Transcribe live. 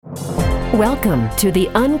Welcome to the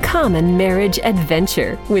Uncommon Marriage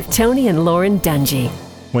Adventure with Tony and Lauren Dungy.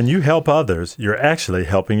 When you help others, you're actually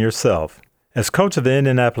helping yourself. As coach of the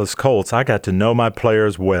Indianapolis Colts, I got to know my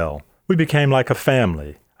players well. We became like a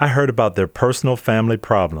family. I heard about their personal family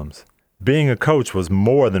problems. Being a coach was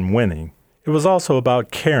more than winning. It was also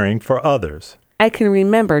about caring for others. I can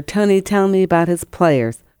remember Tony telling me about his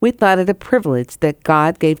players. We thought it a privilege that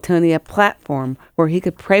God gave Tony a platform where he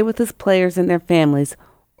could pray with his players and their families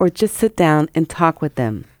or just sit down and talk with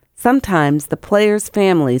them. Sometimes the players'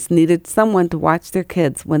 families needed someone to watch their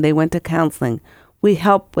kids when they went to counseling. We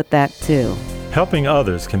help with that too. Helping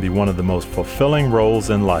others can be one of the most fulfilling roles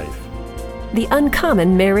in life. The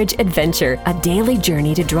Uncommon Marriage Adventure, a daily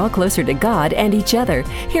journey to draw closer to God and each other.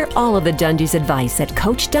 Hear all of the Dungy's advice at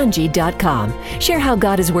CoachDungy.com. Share how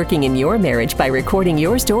God is working in your marriage by recording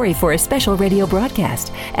your story for a special radio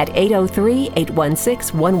broadcast at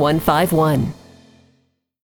 803-816-1151.